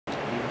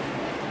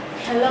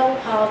Hello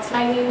Heart,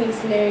 my name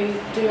is Mary,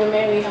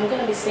 Mary. I'm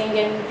gonna be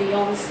singing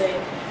Beyonce,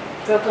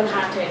 Broken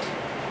Hearted.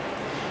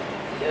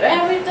 You're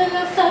everything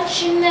I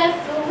thought you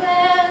never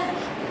were,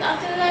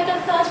 nothing like I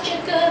thought you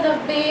could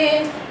have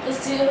been, but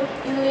still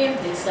you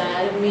live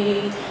inside of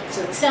me.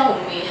 So tell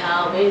me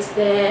how is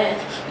that?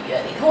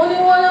 You're the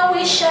only one I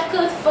wish I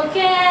could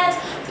forget,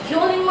 the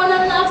only one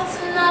I love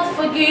to not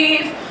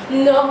forgive.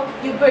 No,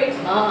 you break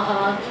my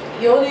heart.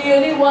 You're the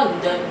only one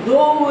that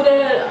know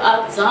that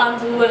at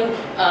times when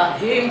I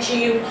hate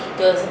you,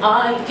 cause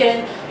I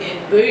can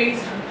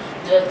embrace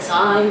the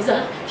times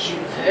that you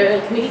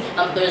hurt me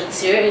and the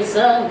tears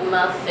on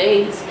my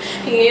face.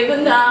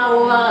 Even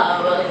now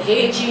I will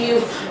hate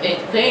you.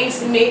 It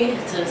pains me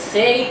to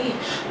say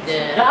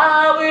that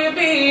I will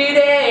be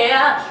there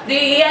at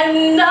the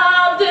end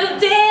of the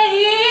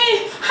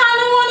day. I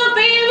don't wanna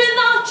be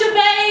without you,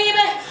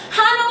 baby.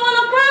 I don't want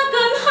a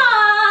broken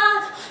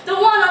heart. Don't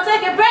wanna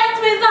take a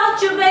breath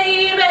without you,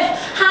 baby.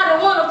 I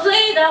don't wanna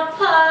play that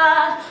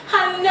part.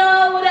 I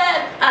know that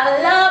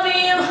I love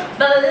you,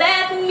 but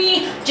let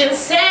me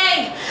just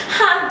say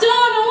I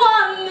don't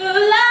wanna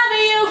love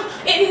you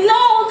in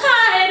no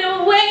kind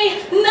of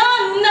way. No,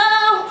 no,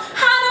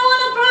 I don't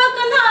want a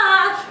broken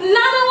heart, and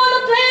I don't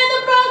wanna play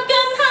the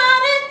broken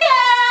hearted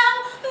girl.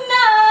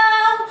 No,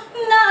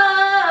 no,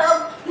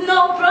 no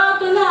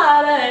broken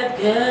hearted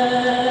girl.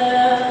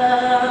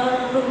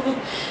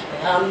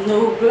 I'm no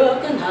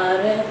broken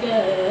hearted girl.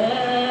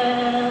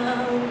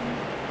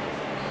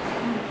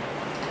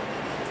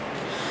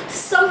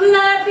 Something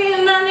that I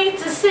feel I need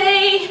to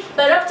say,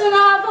 but up to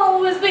now I've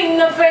always been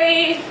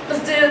afraid. But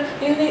still,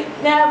 you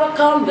never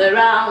come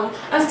around,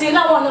 and still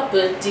I wanna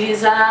put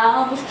this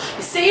out.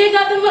 You say you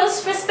got the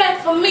most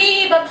respect for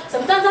me, but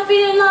sometimes I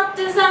feel not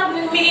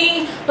deserving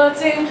me. But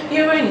still,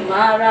 you're in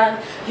my right,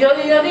 you're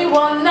the only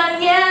one,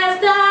 and yes,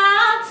 there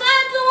are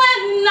times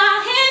when I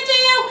hate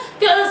you,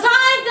 cause